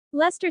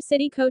Leicester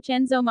City coach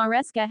Enzo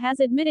Maresca has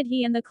admitted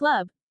he and the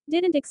club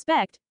didn't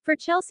expect for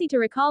Chelsea to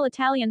recall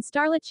Italian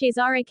starlet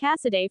Cesare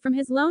Casadei from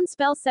his loan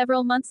spell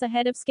several months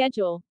ahead of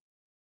schedule.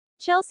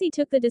 Chelsea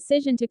took the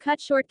decision to cut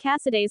short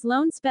Casadei's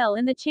loan spell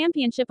in the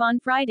Championship on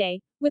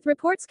Friday, with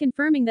reports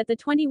confirming that the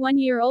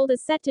 21-year-old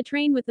is set to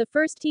train with the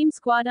first-team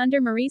squad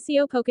under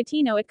Mauricio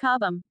Pochettino at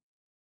Cobham.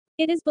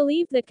 It is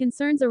believed that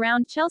concerns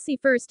around Chelsea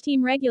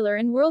first-team regular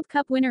and World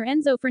Cup winner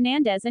Enzo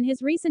Fernandez and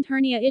his recent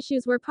hernia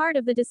issues were part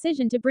of the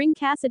decision to bring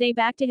Casadei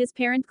back to his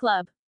parent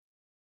club.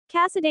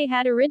 Casadei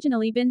had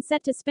originally been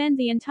set to spend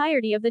the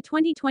entirety of the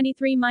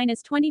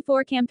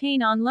 2023-24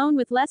 campaign on loan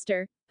with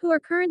Leicester, who are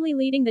currently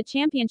leading the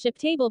championship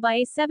table by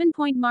a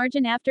 7-point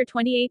margin after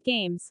 28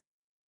 games.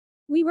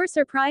 "We were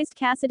surprised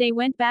Casadei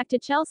went back to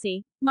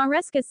Chelsea,"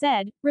 Maresca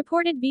said,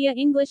 reported via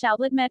English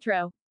outlet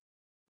Metro.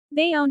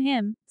 "They own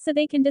him, so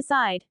they can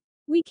decide.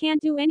 We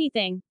can't do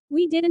anything.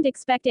 We didn't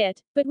expect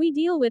it, but we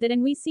deal with it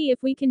and we see if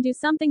we can do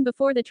something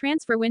before the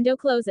transfer window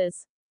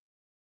closes."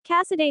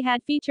 Casadei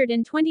had featured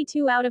in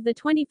 22 out of the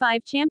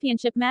 25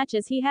 championship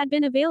matches he had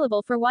been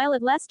available for while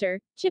at Leicester,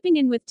 chipping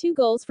in with 2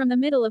 goals from the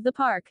middle of the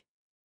park.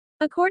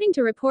 According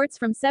to reports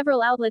from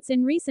several outlets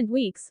in recent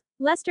weeks,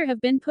 Leicester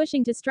have been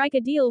pushing to strike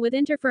a deal with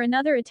Inter for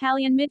another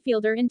Italian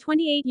midfielder in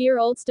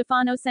 28-year-old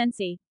Stefano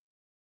Sensi.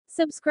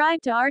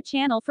 Subscribe to our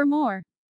channel for more.